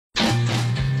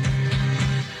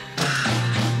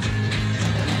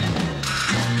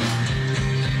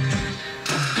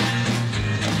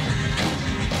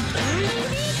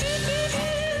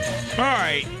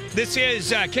This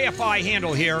is KFI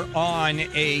Handel here on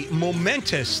a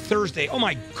momentous Thursday. Oh,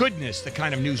 my goodness, the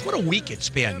kind of news. What a week it's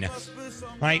been.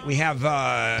 Right, we have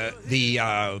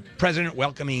the president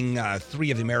welcoming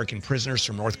three of the American prisoners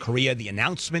from North Korea. The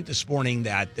announcement this morning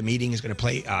that the meeting is going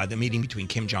to the meeting between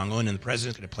Kim Jong-un and the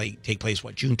president is going to take place,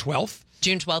 June 12th?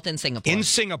 June 12th in Singapore. In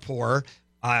Singapore.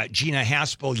 Gina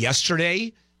Haspel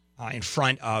yesterday in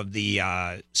front of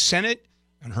the Senate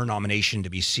on her nomination to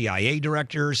be CIA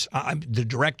the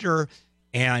director,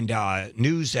 and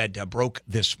news that broke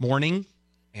this morning.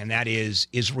 And that is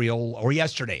Israel, or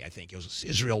yesterday, I think, it was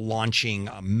Israel launching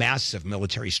a massive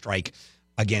military strike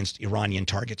against Iranian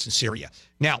targets in Syria.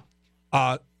 Now,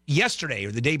 yesterday,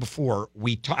 or the day before,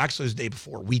 we talked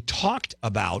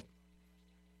about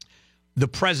the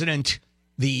president,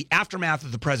 the aftermath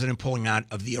of the president pulling out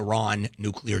of the Iran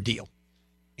nuclear deal.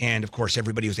 And, of course,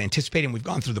 everybody was anticipating. We've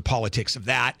gone through the politics of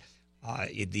that.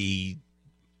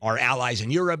 Our allies in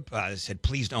Europe said,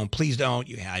 please don't, please don't.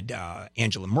 You had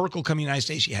Angela Merkel coming to the United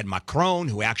States. You had Macron,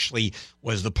 who actually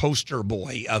was the poster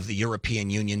boy of the European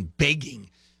Union,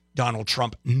 begging Donald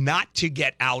Trump not to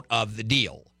get out of the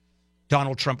deal.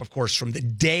 Donald Trump, of course, from the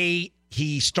day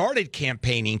he started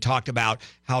campaigning, talked about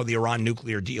how the Iran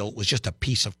nuclear deal was just a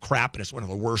piece of crap and it's one of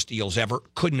the worst deals ever.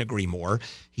 Couldn't agree more.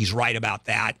 He's right about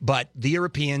that. But the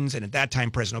Europeans, and at that time,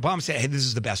 President Obama said, hey, this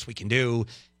is the best we can do.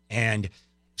 And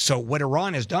so what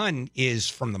Iran has done is,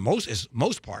 from the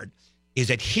most part, is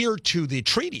adhere to the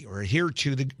treaty or adhere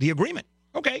to the agreement.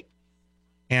 Okay.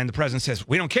 And the president says,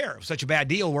 we don't care. It was such a bad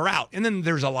deal. We're out. And then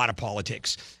there's a lot of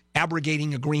politics.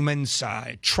 Abrogating agreements,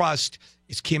 trust.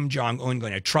 Is Kim Jong-un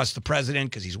going to trust the president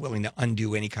because he's willing to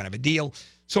undo any kind of a deal?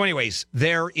 So anyways,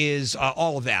 there is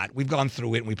all of that. We've gone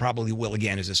through it, and we probably will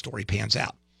again as the story pans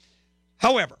out.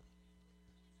 However,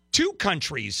 two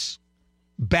countries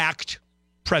backed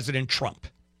President Trump.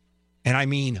 And I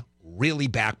mean really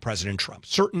backed President Trump.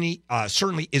 Certainly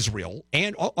Israel,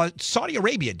 and Saudi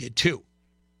Arabia did too.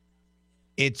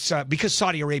 It's because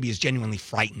Saudi Arabia is genuinely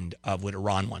frightened of what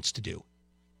Iran wants to do.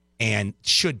 And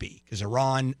should be, because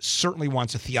Iran certainly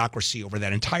wants a theocracy over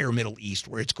that entire Middle East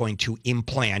where it's going to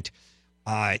implant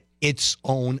its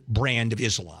own brand of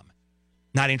Islam.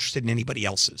 Not interested in anybody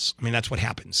else's. I mean, that's what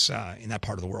happens in that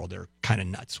part of the world. They're kind of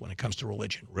nuts when it comes to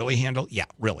religion. Really, Handel? Yeah,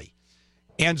 really.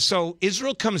 And so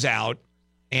Israel comes out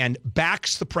and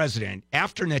backs the president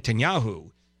after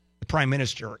Netanyahu, the prime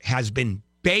minister, has been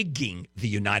begging the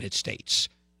United States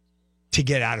to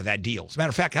get out of that deal. As a matter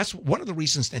of fact, that's one of the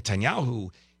reasons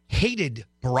Netanyahu hated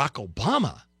Barack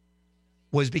Obama,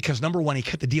 was because, number one, he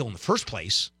cut the deal in the first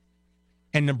place.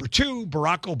 And number two,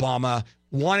 Barack Obama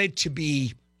wanted to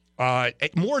be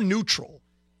more neutral.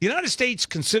 The United States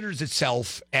considers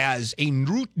itself as a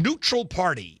neutral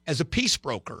party, as a peace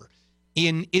broker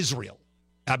in Israel,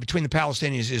 between the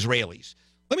Palestinians and Israelis.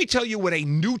 Let me tell you what a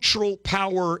neutral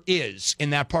power is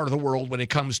in that part of the world when it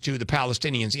comes to the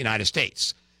Palestinians and the United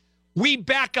States. We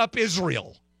back up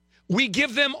Israel. We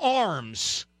give them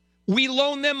arms. We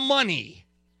loan them money.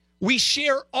 We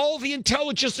share all the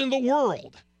intelligence in the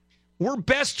world. We're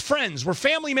best friends. We're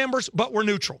family members, but we're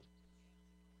neutral.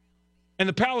 And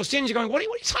the Palestinians are going, what are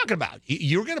you talking about?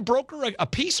 You're going to broker a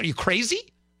peace? Are you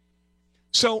crazy?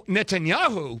 So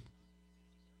Netanyahu,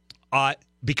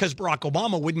 because Barack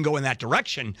Obama wouldn't go in that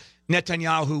direction,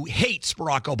 Netanyahu hates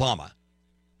Barack Obama.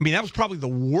 I mean, that was probably the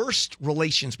worst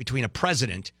relations between a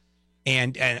president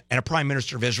and a prime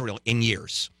minister of Israel in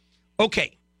years.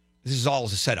 Okay, this is all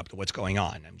as a setup to what's going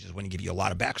on. I'm just going to give you a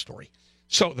lot of backstory.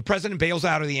 So the president bails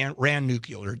out of the Iran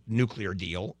nuclear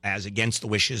deal as against the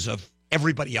wishes of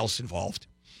everybody else involved.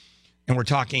 And we're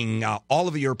talking all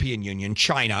of the European Union,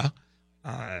 China,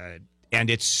 and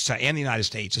the United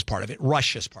States is part of it.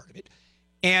 Russia's part of it.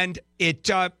 And it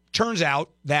turns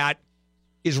out that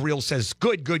Israel says,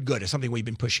 good. It's something we've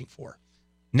been pushing for.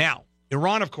 Now,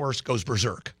 Iran, of course, goes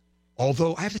berserk.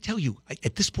 Although, I have to tell you,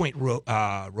 at this point,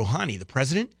 Rouhani, the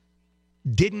president,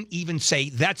 didn't even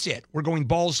say, that's it. We're going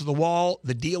balls to the wall.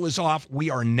 The deal is off. We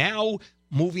are now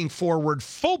moving forward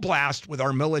full blast with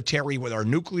our military, with our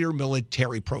nuclear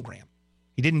military program.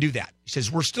 He didn't do that. He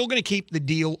says, we're still going to keep the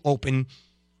deal open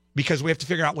because we have to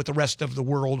figure out what the rest of the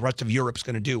world, rest of Europe's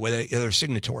going to do with the other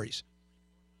signatories.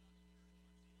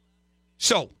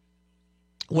 So,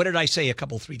 what did I say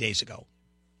 3 days ago?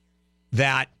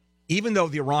 That even though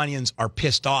the Iranians are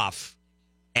pissed off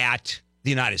at the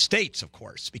United States, of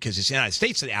course, because it's the United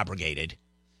States that abrogated,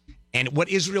 and what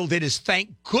Israel did is,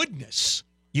 thank goodness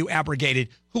you abrogated,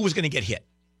 who was going to get hit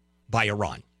by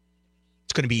Iran?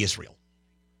 It's going to be Israel.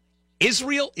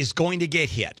 Israel is going to get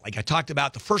hit. Like I talked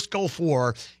about the first Gulf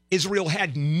War, Israel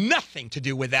had nothing to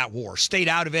do with that war, stayed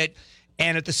out of it,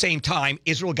 and at the same time,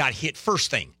 Israel got hit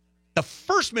first thing The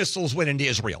first missiles went into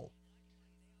Israel.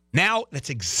 Now, that's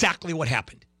exactly what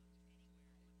happened.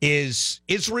 Is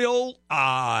Israel,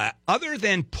 other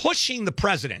than pushing the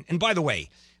president, and by the way,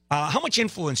 how much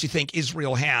influence do you think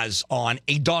Israel has on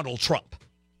a Donald Trump?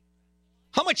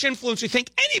 How much influence do you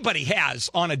think anybody has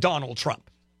on a Donald Trump?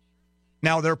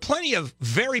 Now, there are plenty of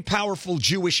very powerful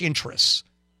Jewish interests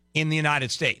in the United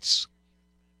States.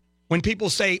 When people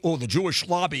say, oh, the Jewish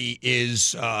lobby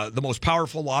is the most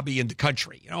powerful lobby in the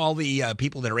country, all the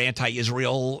people that are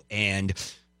anti-Israel and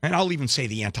I'll even say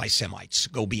the anti-Semites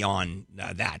go beyond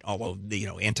that, although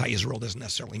anti-Israel doesn't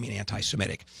necessarily mean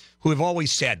anti-Semitic, who have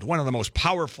always said one of the most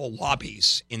powerful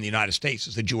lobbies in the United States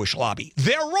is the Jewish lobby.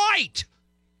 They're right.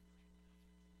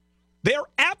 They're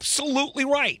absolutely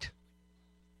right.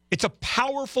 It's a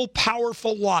powerful,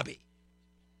 powerful lobby.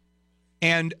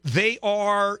 And they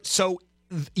are, so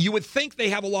you would think they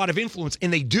have a lot of influence,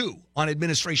 and they do, on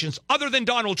administrations other than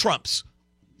Donald Trump's.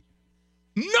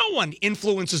 No one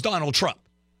influences Donald Trump.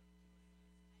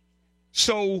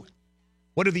 So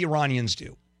what do the Iranians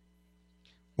do?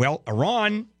 Well,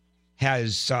 Iran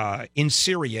has, in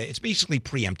Syria, it's basically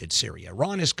preempted Syria.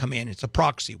 Iran has come in. It's a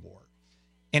proxy war.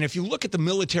 And if you look at the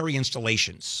military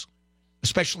installations,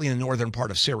 especially in the northern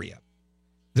part of Syria,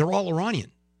 they're all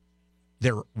Iranian.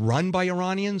 They're run by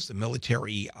Iranians. The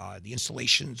military, the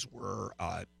installations were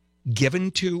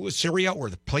given to Syria or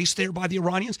placed there by the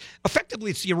Iranians.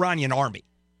 Effectively, it's the Iranian army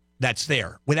that's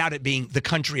there without it being the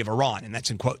country of Iran, and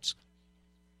that's in quotes.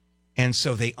 And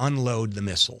so they unload the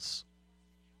missiles.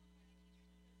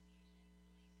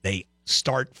 They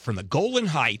start from the Golan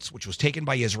Heights, which was taken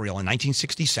by Israel in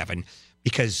 1967,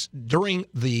 because during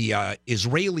the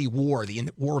Israeli war, the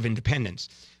War of Independence,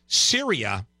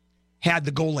 Syria had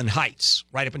the Golan Heights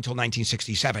right up until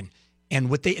 1967. And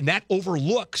that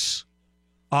overlooks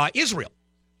Israel.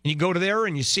 And you go to there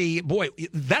and you see, boy,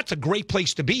 that's a great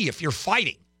place to be if you're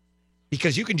fighting,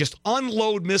 because you can just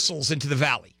unload missiles into the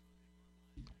valley.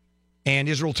 And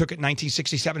Israel took it in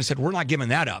 1967 and said, we're not giving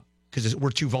that up because we're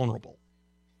too vulnerable.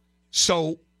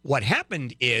 So what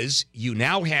happened is you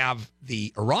now have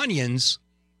the Iranians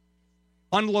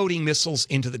unloading missiles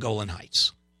into the Golan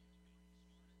Heights.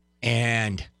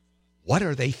 And what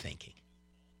are they thinking?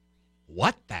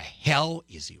 What the hell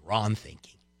is Iran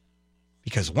thinking?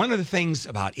 Because one of the things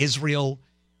about Israel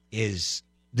is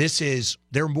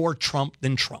they're more Trump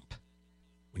than Trump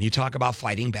when you talk about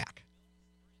fighting back.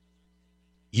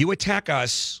 You attack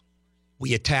us,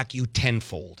 we attack you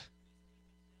tenfold.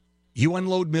 You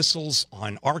unload missiles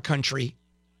on our country,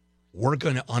 we're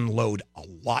going to unload a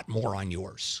lot more on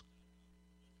yours.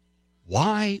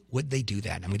 Why would they do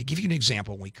that? I'm going to give you an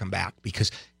example when we come back,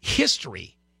 because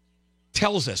history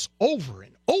tells us over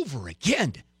and over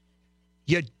again,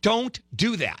 you don't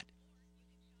do that.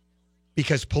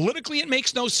 Because politically it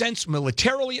makes no sense,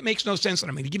 militarily it makes no sense, and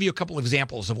I'm going to give you a couple of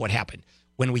examples of what happened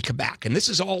when we come back. And this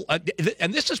is all,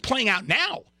 and this is playing out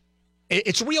now.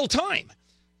 It's real time.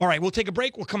 All right, we'll take a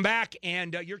break. We'll come back,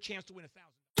 and your chance to win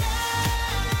 $1,000.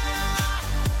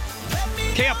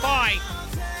 KFI,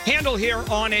 Handel here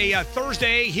on a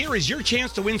Thursday. Here is your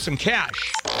chance to win some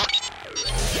cash.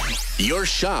 Your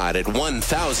shot at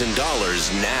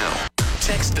 $1,000 now.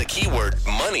 Text the keyword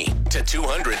money to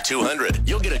 200-200.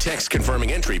 You'll get a text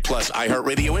confirming entry plus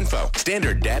iHeartRadio info.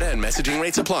 Standard data and messaging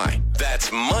rates apply.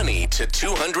 That's money to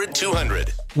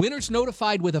 200-200. Winner's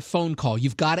notified with a phone call.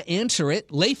 You've got to answer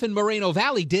it. Leif in Moreno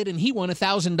Valley did, and he won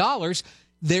 $1,000.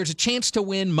 There's a chance to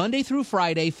win Monday through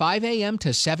Friday, 5 a.m.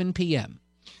 to 7 p.m.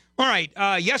 All right.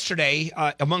 Yesterday,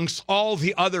 amongst all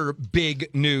the other big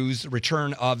news, the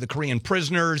return of the Korean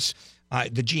prisoners,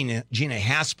 the Gina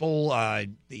Haspel,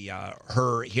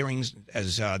 her hearings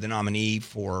as the nominee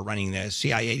for running the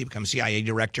CIA to become CIA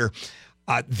director,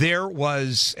 there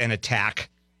was an attack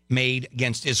made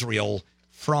against Israel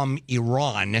from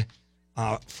Iran,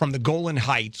 from the Golan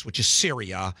Heights, which is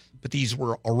Syria, but these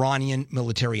were Iranian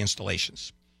military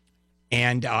installations.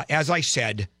 And as I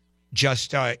said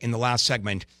just in the last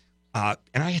segment, and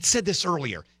I had said this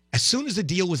earlier, as soon as the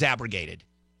deal was abrogated,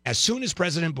 as soon as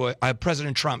President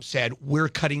Trump said we're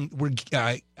killing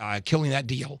that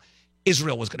deal,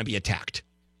 Israel was going to be attacked.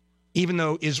 Even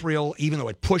though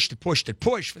it pushed for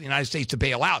the United States to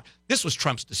bail out, this was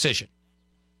Trump's decision.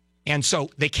 And so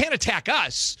they can't attack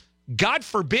us. God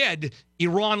forbid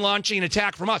Iran launching an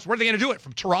attack from us. Where are they going to do it?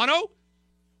 From Toronto?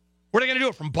 Where are they going to do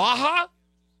it? From Baja?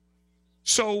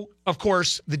 So, of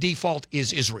course, the default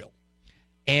is Israel.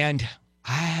 And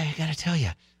I got to tell you,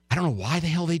 I don't know why the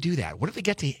hell they do that. What do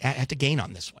they have to gain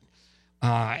on this one?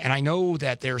 And I know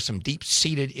that there are some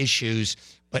deep-seated issues,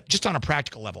 but just on a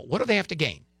practical level, what do they have to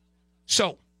gain?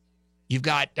 So you've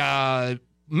got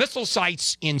missile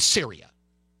sites in Syria.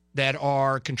 that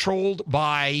are controlled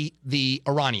by the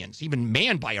Iranians, even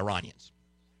manned by Iranians.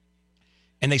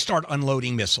 And they start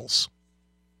unloading missiles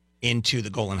into the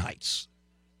Golan Heights.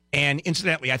 And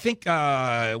incidentally, I think,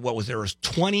 there was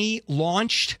 20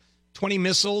 launched, 20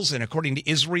 missiles. And according to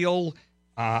Israel,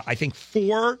 I think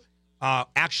 4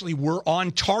 actually were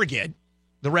on target.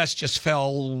 The rest just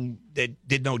fell, that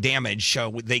did no damage.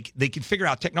 So they can figure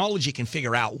out, technology can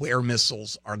figure out where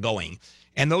missiles are going.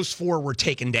 And those 4 were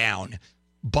taken down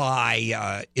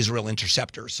by Israel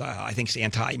interceptors. I think it's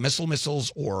anti-missile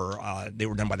missiles, or they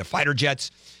were done by the fighter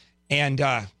jets. And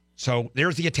so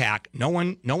there's the attack. No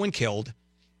one killed.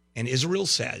 And Israel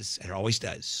says, and it always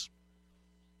does,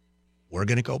 we're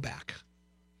going to go back.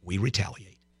 We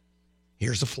retaliate.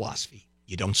 Here's the philosophy.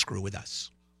 You don't screw with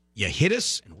us. You hit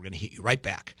us, and we're going to hit you right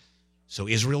back. So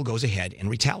Israel goes ahead and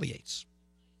retaliates.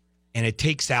 And it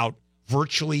takes out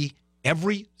virtually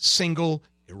every single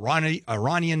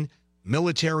Iranian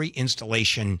military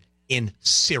installation in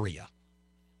Syria.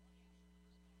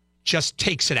 Just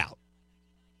takes it out.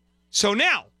 So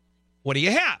now, what do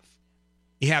you have?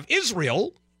 You have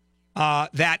Israel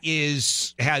that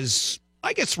has,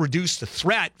 I guess, reduced the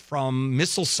threat from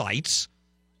missile sites.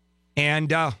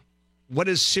 And what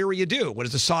does Syria do? What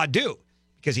does Assad do?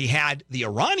 Because he had the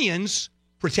Iranians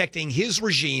protecting his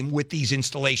regime with these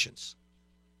installations.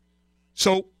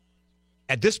 So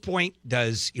at this point,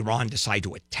 does Iran decide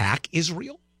to attack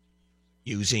Israel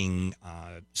using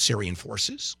Syrian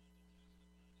forces?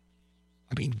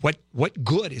 I mean, what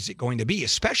good is it going to be,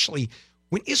 especially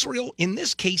when Israel, in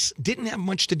this case, didn't have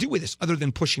much to do with this other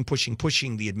than pushing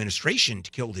the administration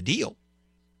to kill the deal?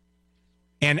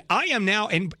 And I am now,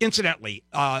 and incidentally,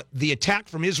 the attack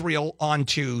from Israel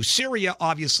onto Syria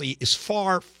obviously is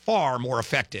far, far more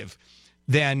effective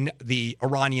than the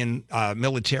Iranian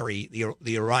military,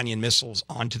 the Iranian missiles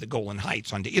onto the Golan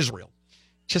Heights, onto Israel.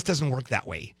 It just doesn't work that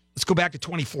way. Let's go back to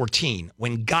 2014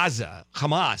 when Gaza,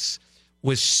 Hamas,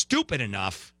 was stupid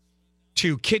enough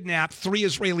to kidnap 3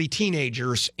 Israeli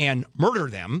teenagers and murder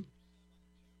them,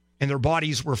 and their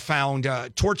bodies were found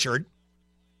tortured.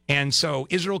 And so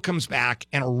Israel comes back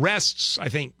and arrests, I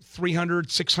think, 600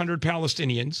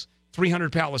 Palestinians,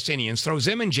 throws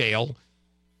them in jail.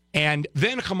 And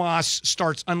then Hamas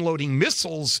starts unloading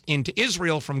missiles into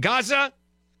Israel from Gaza.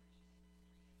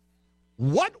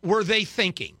 What were they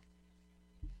thinking?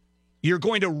 You're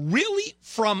going to really,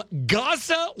 from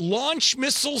Gaza, launch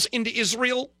missiles into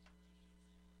Israel?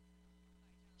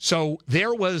 So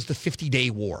there was the 50-day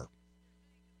war.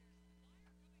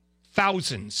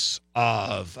 Thousands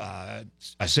of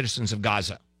citizens of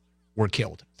Gaza were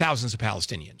killed. Thousands of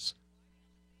Palestinians.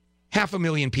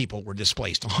 500,000 people were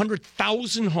displaced.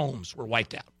 100,000 homes were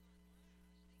wiped out.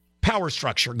 Power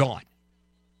structure gone.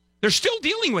 They're still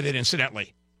dealing with it,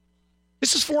 incidentally.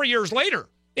 This is 4 years later.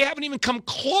 They haven't even come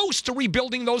close to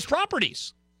rebuilding those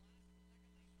properties.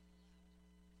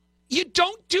 You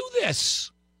don't do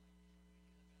this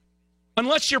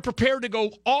unless you're prepared to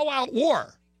go all-out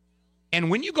war. And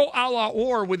when you go all-out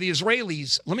war with the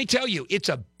Israelis, let me tell you, it's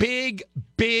a big,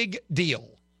 big deal.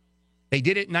 They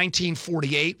did it in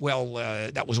 1948. Well,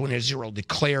 that was when Israel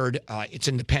declared its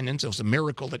independence. It was a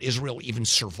miracle that Israel even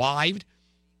survived.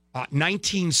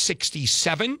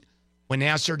 1967, when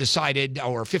Nasser decided,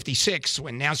 or 56,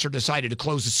 when Nasser decided to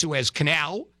close the Suez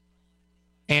Canal,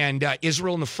 and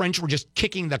Israel and the French were just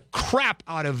kicking the crap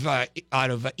out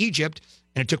of Egypt.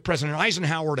 And it took President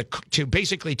Eisenhower to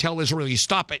basically tell Israel, you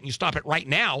stop it, and you stop it right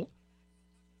now.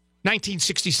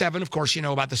 1967, of course, you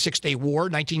know about the Six-Day War.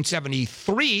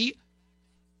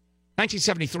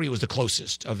 1973 was the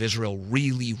closest of Israel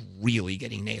really, really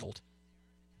getting nailed.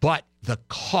 But the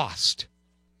cost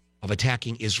of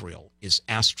attacking Israel is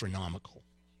astronomical.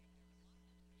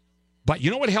 But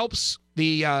you know what helps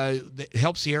the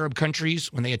Arab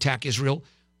countries when they attack Israel?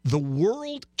 The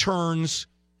world turns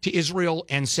to Israel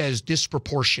and says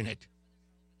disproportionate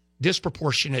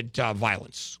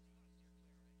violence.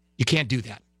 You can't do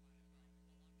that.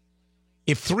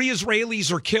 If 3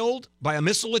 Israelis are killed by a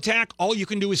missile attack, all you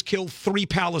can do is kill 3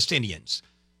 Palestinians.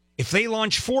 If they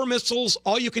launch 4 missiles,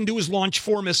 all you can do is launch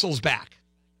 4 missiles back.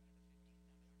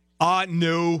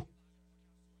 No,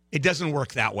 it doesn't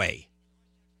work that way.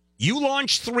 You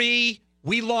launch 3,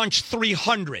 we launch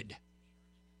 300.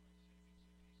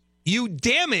 You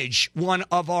damage one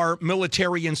of our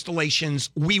military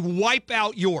installations, we wipe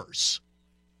out yours,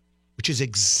 which is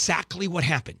exactly what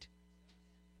happened.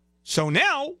 So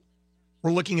now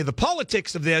we're looking at the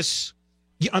politics of this.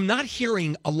 I'm not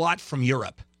hearing a lot from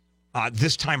Europe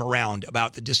this time around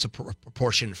about the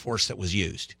disproportionate force that was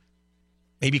used.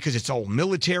 Maybe because it's all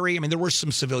military. I mean, there were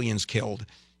some civilians killed.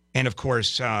 And of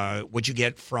course, what you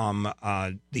get from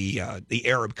the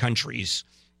Arab countries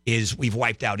is we've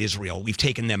wiped out Israel. We've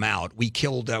taken them out. We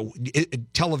killed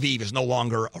Tel Aviv is no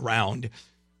longer around.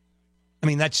 I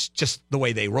mean, that's just the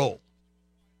way they roll.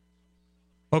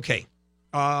 Okay,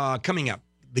 coming up,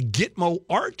 the Gitmo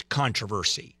art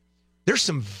controversy. There's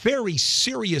some very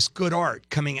serious good art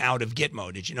coming out of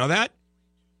Gitmo. Did you know that?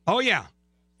 Oh, yeah.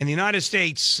 In the United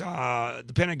States,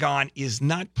 the Pentagon is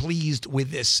not pleased with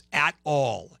this at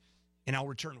all. And I'll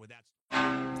return with that.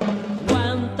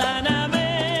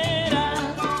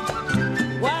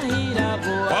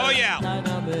 Oh,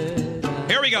 yeah.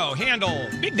 Here we go. Handel.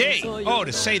 Big day. Oh,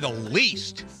 to say the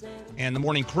least. And the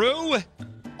morning crew.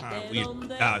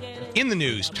 In the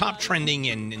news, top trending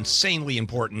and insanely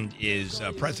important is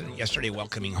President yesterday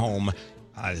welcoming home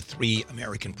 3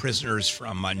 American prisoners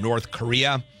from North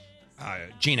Korea.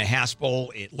 Gina Haspel,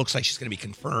 it looks like she's going to be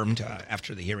confirmed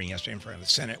after the hearing yesterday in front of the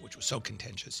Senate, which was so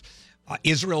contentious.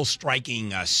 Israel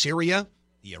striking Syria,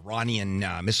 the Iranian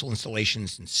missile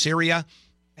installations in Syria,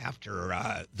 after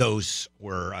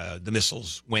the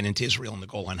missiles went into Israel in the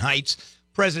Golan Heights.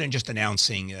 President just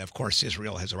announcing, of course,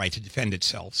 Israel has a right to defend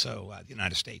itself, so the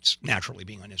United States naturally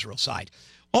being on Israel's side.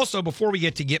 Also, before we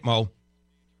get to Gitmo,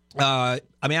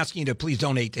 I'm asking you to please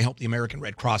donate to help the American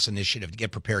Red Cross Initiative to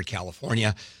Get Prepared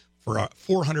California. For a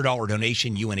 $400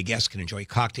 donation, you and a guest can enjoy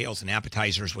cocktails and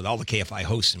appetizers with all the KFI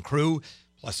hosts and crew,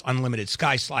 plus unlimited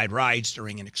sky slide rides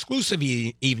during an exclusive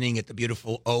evening at the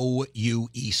beautiful OUE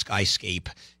Sky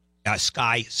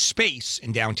Space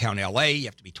in downtown L.A. You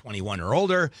have to be 21 or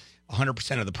older.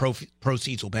 100% of the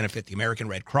proceeds will benefit the American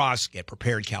Red Cross. Get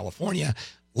Prepared California.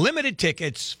 Limited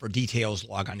tickets. For details,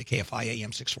 log on to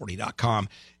KFIAM640.com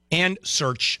and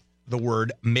search the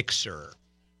word Mixer.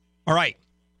 All right.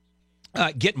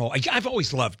 Gitmo. I've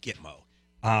always loved Gitmo.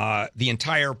 The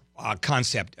entire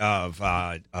concept of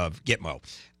Gitmo.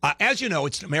 As you know,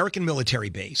 it's an American military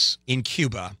base in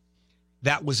Cuba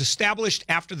that was established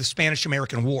after the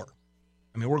Spanish-American War.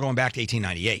 I mean, we're going back to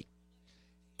 1898.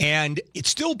 And it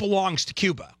still belongs to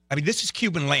Cuba. I mean, this is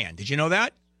Cuban land. Did you know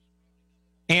that?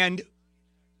 And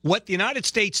what the United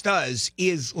States does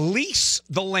is lease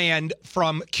the land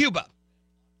from Cuba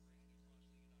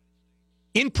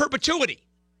in perpetuity.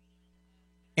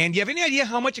 And do you have any idea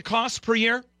how much it costs per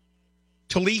year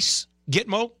to lease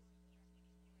Gitmo?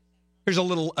 Here's a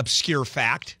little obscure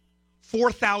fact.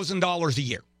 $4,000 a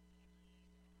year.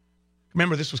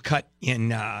 Remember, this was cut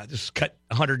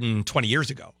 120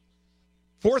 years ago.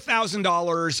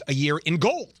 $4,000 a year in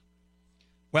gold.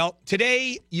 Well,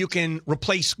 today you can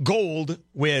replace gold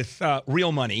with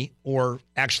real money, or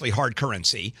actually hard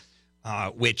currency,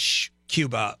 which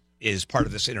Cuba is part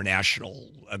of this international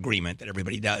agreement that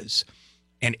everybody does.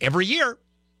 And every year,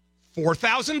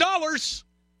 $4,000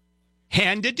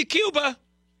 handed to Cuba.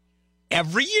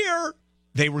 Every year,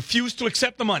 they refuse to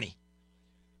accept the money.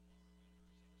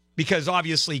 Because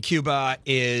obviously Cuba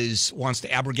wants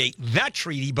to abrogate that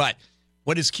treaty, but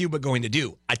what is Cuba going to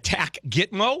do? Attack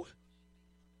Gitmo?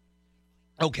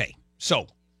 Okay, so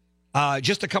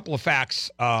just a couple of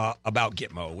facts about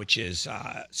Gitmo, which is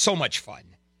so much fun.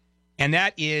 And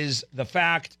that is the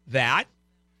fact that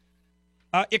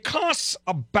it costs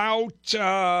about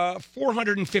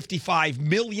 $455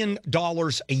 million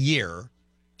a year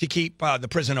to keep the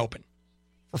prison open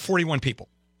for 41 people.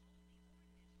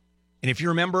 And if you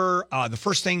remember, the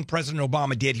first thing President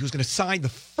Obama did, he was going to sign, the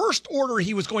first order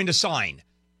he was going to sign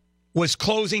was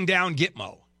closing down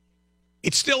Gitmo.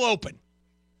 It's still open.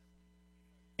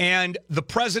 And the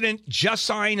president just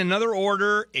signed another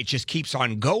order. It just keeps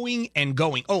on going and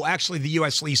going. Oh, actually, the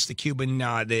U.S. leased the Cuban,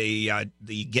 the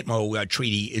Gitmo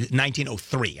treaty in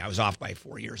 1903. I was off by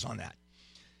 4 years on that.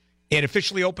 It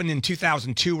officially opened in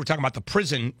 2002. We're talking about the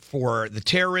prison for the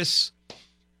terrorists.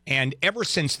 And ever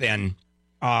since then,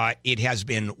 it has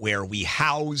been where we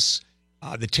house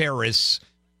the terrorists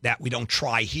that we don't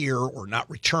try here or not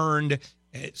returned.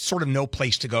 It's sort of no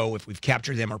place to go if we've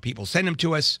captured them or people send them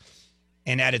to us.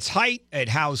 And at its height, it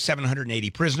housed 780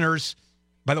 prisoners.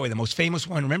 By the way, the most famous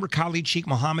one, remember Khalid Sheikh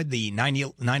Mohammed, the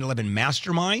 9/11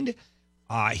 mastermind?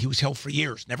 He was held for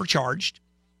years, never charged,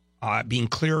 being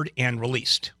cleared and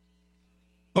released.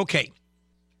 Okay,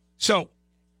 so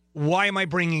why am I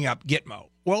bringing up Gitmo?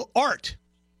 Well, art.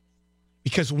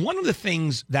 Because one of the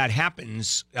things that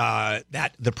happens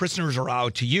that the prisoners are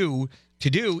allowed to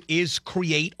do is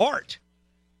create art.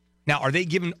 Now, are they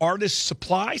given artists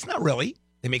supplies? Not really.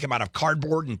 They make them out of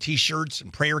cardboard and T-shirts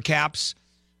and prayer caps,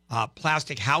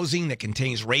 plastic housing that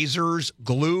contains razors,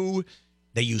 glue.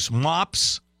 They use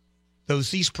mops.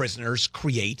 These prisoners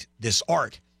create this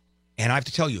art. And I have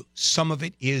to tell you, some of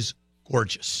it is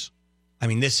gorgeous. I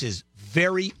mean, this is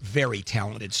very, very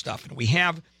talented stuff. And we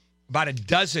have about a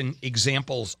dozen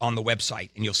examples on the website,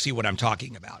 and you'll see what I'm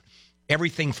talking about.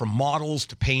 Everything from models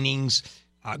to paintings.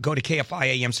 Go to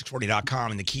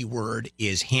KFIAM640.com, and the keyword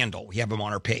is Handel. We have them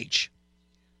on our page.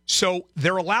 So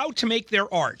they're allowed to make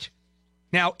their art.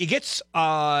 Now, it gets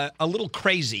a little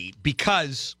crazy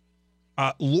because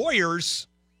lawyers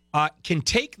can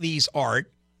take these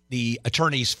art, the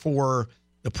attorneys for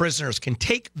the prisoners can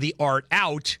take the art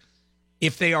out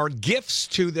if they are gifts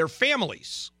to their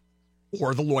families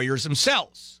or the lawyers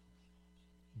themselves.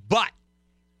 But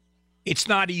it's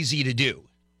not easy to do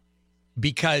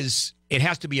because it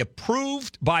has to be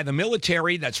approved by the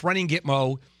military that's running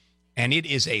Gitmo, and it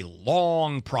is a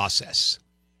long process.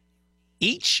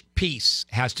 Each piece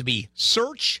has to be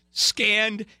searched,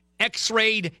 scanned,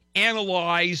 x-rayed,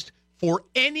 analyzed for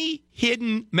any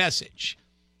hidden message.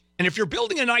 And if you're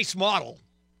building a nice model,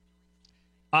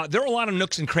 there are a lot of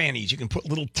nooks and crannies. You can put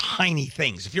little tiny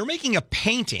things. If you're making a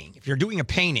painting, if you're doing a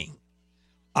painting,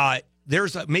 maybe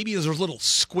there's a little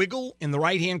squiggle in the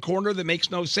right-hand corner that makes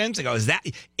no sense. They go,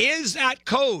 is that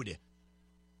code?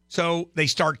 So they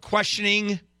start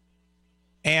questioning,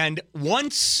 and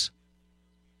once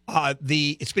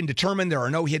it's been determined there are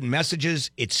no hidden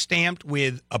messages, it's stamped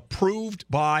with approved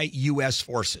by U.S.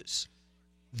 forces.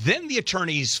 Then the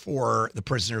attorneys for the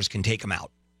prisoners can take them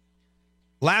out.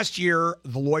 Last year,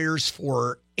 the lawyers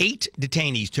for 8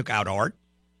 detainees took out art.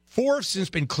 4 have since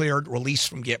been cleared, released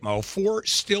from Gitmo. 4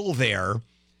 still there.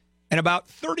 And about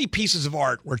 30 pieces of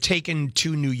art were taken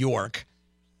to New York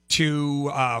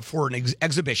for an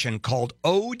exhibition called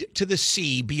Ode to the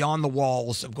Sea Beyond the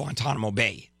Walls of Guantanamo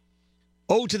Bay.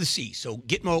 Ode to the Sea. So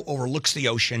Gitmo overlooks the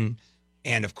ocean.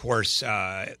 And, of course,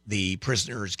 the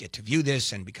prisoners get to view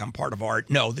this and become part of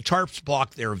art. No, the tarps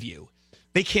block their view.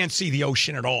 They can't see the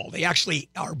ocean at all. They actually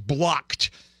are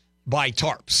blocked by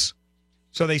tarps.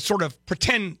 So they sort of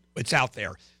pretend it's out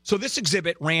there. So this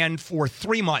exhibit ran for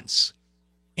 3 months,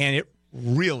 and it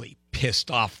really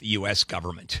pissed off the U.S.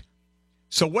 government.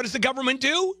 So what does the government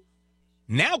do?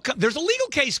 Now there's a legal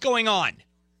case going on.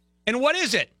 And what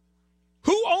is it?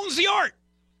 Who owns the art?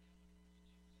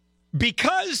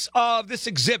 Because of this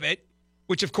exhibit,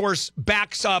 which, of course,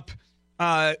 backs up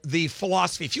the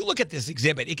philosophy. If you look at this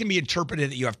exhibit, it can be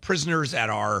interpreted that you have prisoners that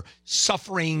are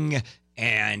suffering,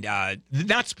 and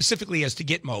not specifically as to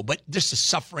Gitmo, but just the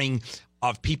suffering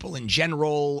of people in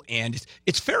general. And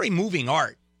it's very moving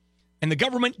art. And the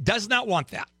government does not want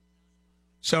that.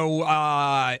 So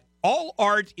all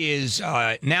art is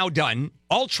now done.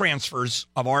 All transfers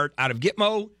of art out of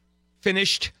Gitmo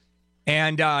finished.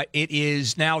 And it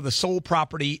is now the sole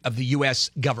property of the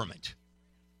U.S. government.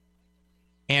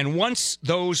 And once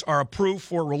those are approved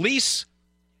for release,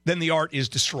 then the art is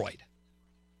destroyed.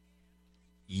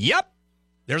 Yep.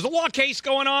 There's a law case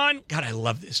going on. God, I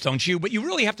love this, don't you? But you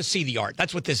really have to see the art.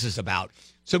 That's what this is about.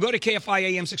 So go to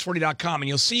KFIAM640.com and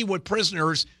you'll see what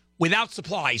prisoners without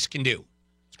supplies can do.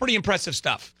 It's pretty impressive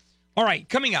stuff. All right,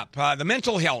 coming up, the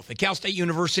mental health at Cal State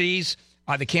universities,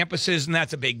 the campuses, and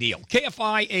that's a big deal.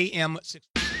 KFIAM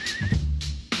 640.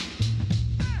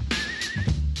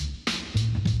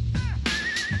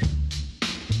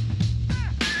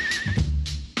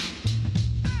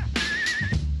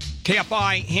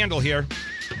 KFI Handel here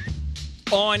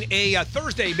on a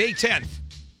Thursday, May 10th.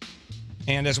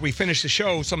 And as we finish the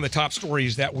show, some of the top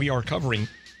stories that we are covering,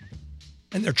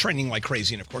 and they're trending like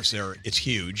crazy, and of course it's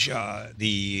huge.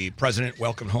 The president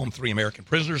welcomed home 3 American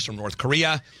prisoners from North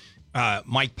Korea.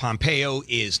 Mike Pompeo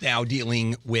is now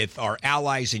dealing with our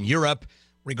allies in Europe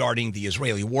regarding the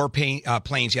Israeli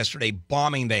planes yesterday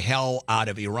bombing the hell out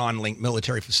of Iran-linked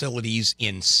military facilities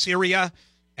in Syria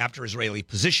after Israeli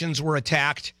positions were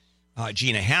attacked.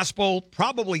 Gina Haspel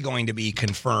probably going to be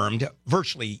confirmed,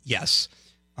 virtually yes,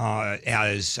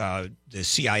 as the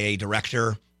CIA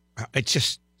director. It's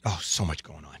just, so much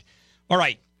going on. All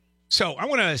right. So I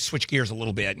want to switch gears a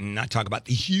little bit and not talk about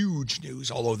the huge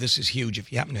news, although this is huge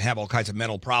if you happen to have all kinds of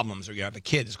mental problems or you have a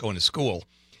kid that's going to school.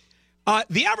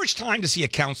 The average time to see a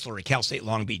counselor at Cal State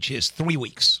Long Beach is 3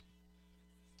 weeks.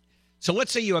 So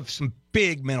let's say you have some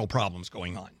big mental problems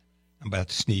going on. I'm about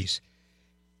to sneeze.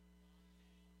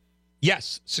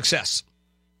 Yes, success.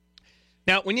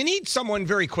 Now, when you need someone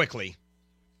very quickly,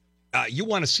 you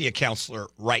want to see a counselor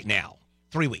right now.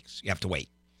 3 weeks, you have to wait,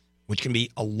 which can be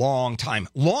a long time.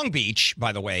 Long Beach,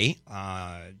 by the way,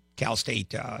 Cal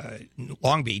State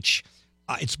Long Beach,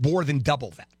 it's more than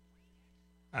double that.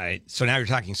 All right, so now you're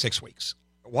talking 6 weeks.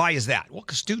 Why is that? Well,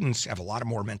 because students have a lot of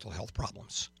more mental health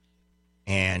problems.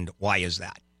 And why is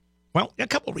that? Well, a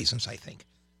couple of reasons, I think.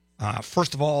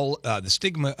 First of all, the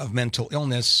stigma of mental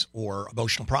illness or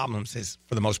emotional problems has,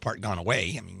 for the most part, gone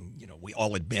away. I mean, we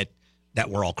all admit that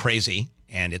we're all crazy,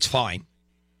 and it's fine.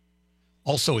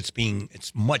 Also, it's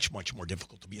much, much more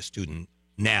difficult to be a student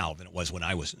now than it was when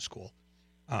I was in school.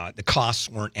 The costs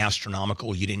weren't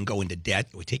astronomical. You didn't go into debt.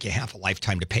 It would take you half a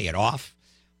lifetime to pay it off.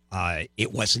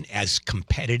 It wasn't as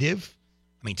competitive.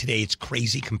 I mean, today it's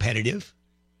crazy competitive.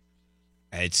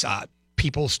 It's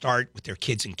people start with their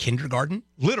kids in kindergarten.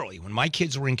 Literally, when my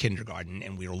kids were in kindergarten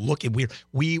and we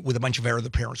with a bunch of other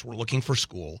parents were looking for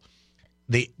school,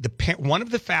 one of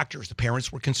the factors the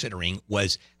parents were considering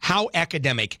was how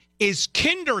academic is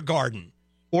kindergarten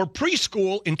or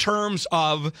preschool in terms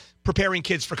of preparing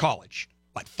kids for college.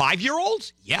 What,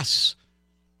 5-year-olds? Yes.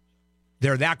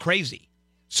 They're that crazy.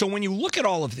 So when you look at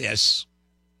all of this,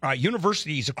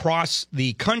 universities across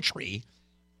the country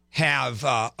have,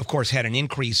 of course, had an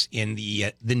increase in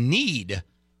the need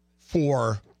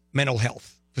for mental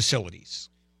health facilities.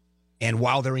 And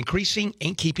while they're increasing,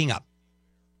 ain't keeping up.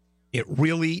 It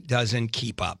really doesn't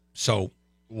keep up. So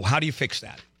how do you fix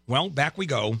that? Well, back we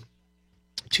go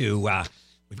to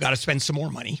we've got to spend some more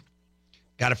money.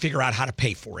 Got to figure out how to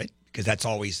pay for it, because that's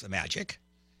always the magic.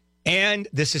 And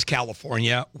this is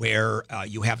California, where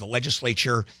you have the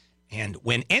legislature. And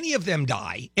when any of them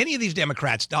die, any of these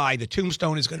Democrats die, the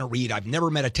tombstone is going to read, "I've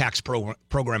never met a tax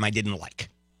program I didn't like."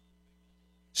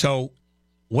 So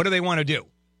what do they want to do?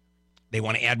 They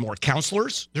want to add more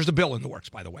counselors. There's a bill in the works,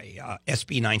 by the way,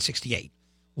 SB 968,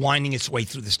 winding its way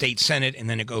through the state Senate, and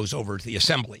then it goes over to the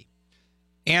Assembly.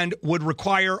 And would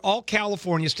require all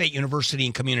California state university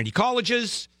and community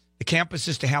colleges, the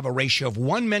campuses, to have a ratio of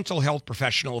one mental health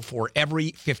professional for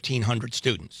every 1,500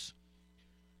 students.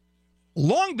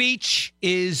 Long Beach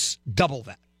is double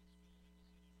that.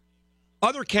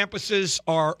 Other campuses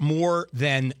are more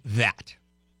than that.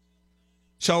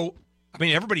 So, I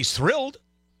mean, everybody's thrilled.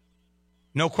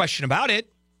 No question about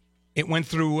it. It went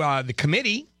through the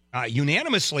committee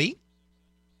unanimously,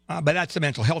 but that's the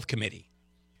Mental Health Committee.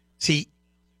 See,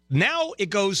 now it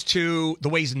goes to the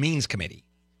Ways and Means Committee.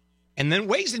 And then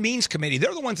Ways and Means Committee,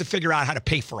 they're the ones that figure out how to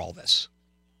pay for all this,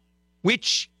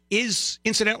 which is,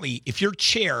 incidentally, if you're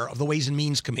chair of the Ways and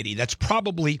Means Committee, that's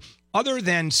probably, other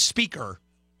than Speaker,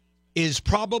 is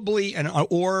probably,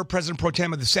 or President Pro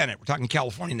Tem of the Senate, we're talking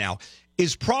California now,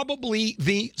 is probably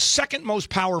the second most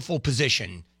powerful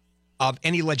position of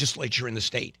any legislature in the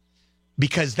state,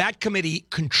 because that committee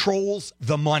controls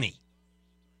the money.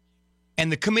 And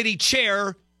the committee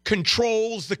chair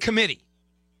controls the committee.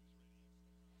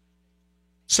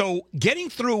 So getting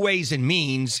through Ways and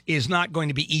Means is not going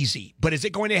to be easy. But is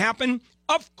it going to happen?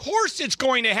 Of course it's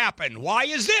going to happen. Why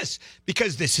is this?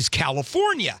 Because this is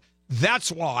California.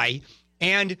 That's why.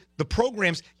 And the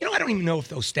programs, I don't even know if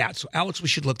those stats. So Alex, we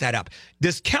should look that up.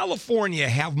 Does California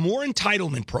have more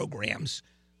entitlement programs,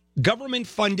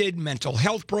 government-funded mental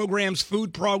health programs,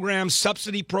 food programs,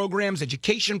 subsidy programs,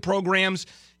 education programs,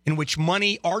 in which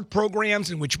money, art programs,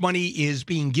 in which money is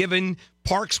being given,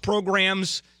 parks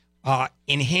programs,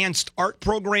 enhanced art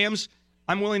programs?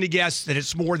 I'm willing to guess that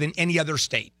it's more than any other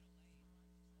state.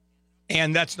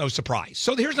 And that's no surprise.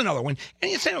 So here's another one.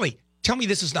 And incidentally, tell me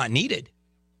this is not needed.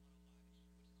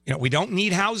 We don't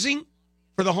need housing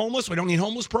for the homeless. We don't need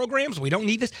homeless programs. We don't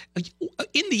need this.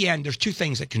 In the end, there's two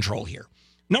things that control here.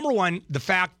 Number one, the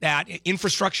fact that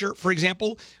infrastructure, for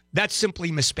example, that's simply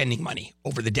misspending money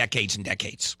over the decades and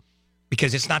decades,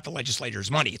 because it's not the legislator's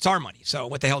money. It's our money. So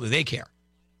what the hell do they care?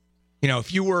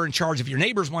 If you were in charge of your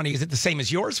neighbor's money, is it the same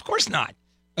as yours? Of course not,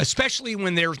 especially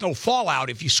when there's no fallout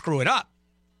if you screw it up.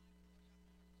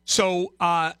 So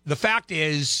the fact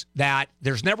is that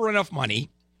there's never enough money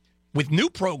with new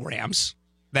programs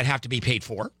that have to be paid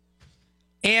for,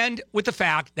 and with the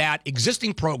fact that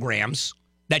existing programs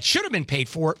that should have been paid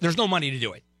for, there's no money to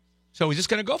do it. So is this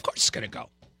going to go? Of course it's going to go.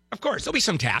 Of course. There'll be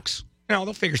some tax.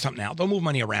 They'll figure something out. They'll move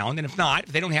money around. And if not,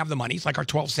 if they don't have the money, it's like our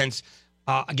 12 cents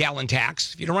a gallon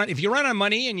tax. If you run on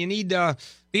money and you need the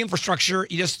infrastructure,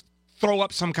 you just throw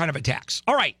up some kind of a tax.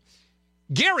 All right.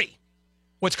 Gary,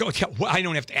 what's going on? I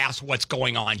don't have to ask what's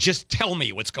going on. Just tell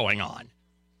me what's going on.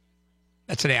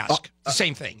 That's an ask. The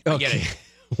same thing. I get it.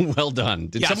 Well done.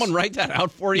 Did someone write that out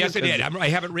for you? Yes, I did. I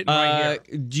have it written right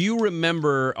here. Do you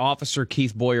remember Officer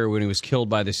Keith Boyer when he was killed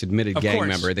by this admitted gang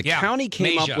member? The county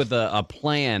came up with a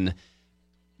plan.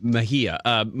 Mejia.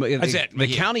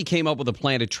 The county came up with a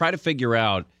plan to try to figure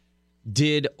out,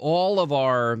 did all of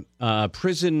our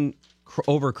prison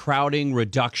overcrowding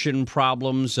reduction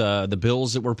problems, the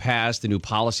bills that were passed, the new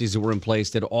policies that were in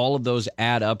place, did all of those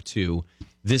add up to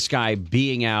this guy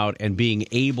being out and being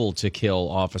able to kill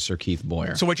Officer Keith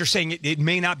Boyer? So what you're saying, it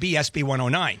may not be SB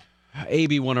 109.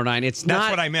 AB 109. That's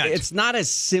what I meant. It's not as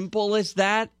simple as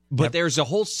that. But there's a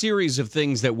whole series of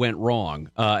things that went wrong,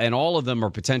 and all of them are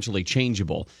potentially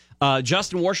changeable.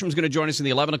 Justin Warsham's going to join us in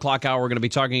the 11 o'clock hour. We're going to be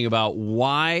talking about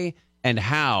why and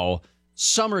how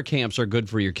summer camps are good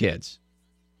for your kids.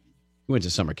 You went to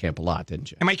summer camp a lot,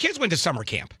 didn't you? And my kids went to summer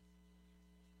camp.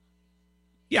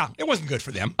 Yeah, it wasn't good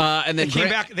for them. And then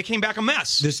they came back a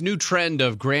mess. This new trend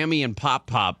of Grammy and Pop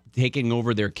Pop taking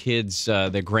over their kids,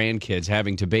 their grandkids,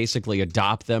 having to basically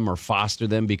adopt them or foster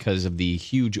them because of the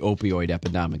huge opioid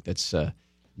epidemic that's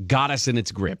got us in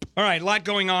its grip. All right, a lot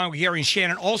going on with Gary and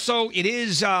Shannon. Also, it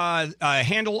is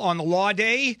Handel on the Law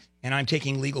Day, and I'm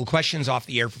taking legal questions off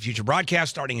the air for future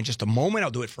broadcasts starting in just a moment.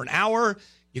 I'll do it for an hour.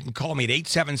 You can call me at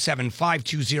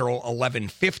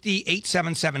 877-520-1150,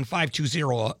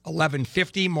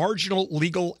 877-520-1150. Marginal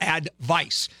legal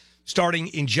advice starting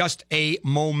in just a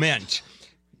moment.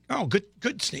 Oh,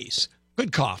 good sneeze.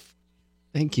 Good cough.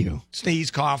 Thank you.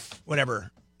 Sneeze, cough,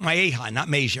 whatever. Maeja, not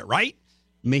Mejia, right?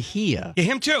 Mejia. Yeah,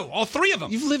 him too. All three of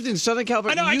them. You've lived in Southern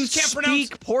California. I know, you I just can't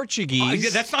speak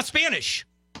Portuguese. That's not Spanish.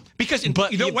 Because, wait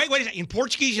a second. In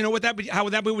Portuguese, you know how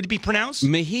that would be pronounced?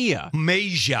 Mejia.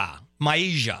 Maeja.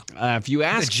 If you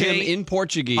ask him in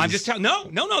Portuguese. I'm just telling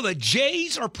no. The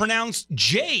J's are pronounced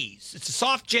J's. It's a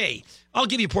soft J. I'll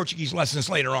give you Portuguese lessons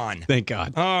later on. Thank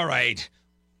God. All right.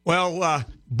 Well,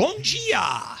 bon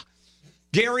dia.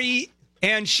 Gary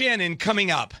and Shannon coming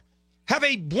up. Have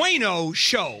a bueno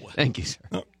show. Thank you,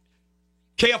 sir.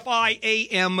 KFI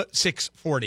AM 640.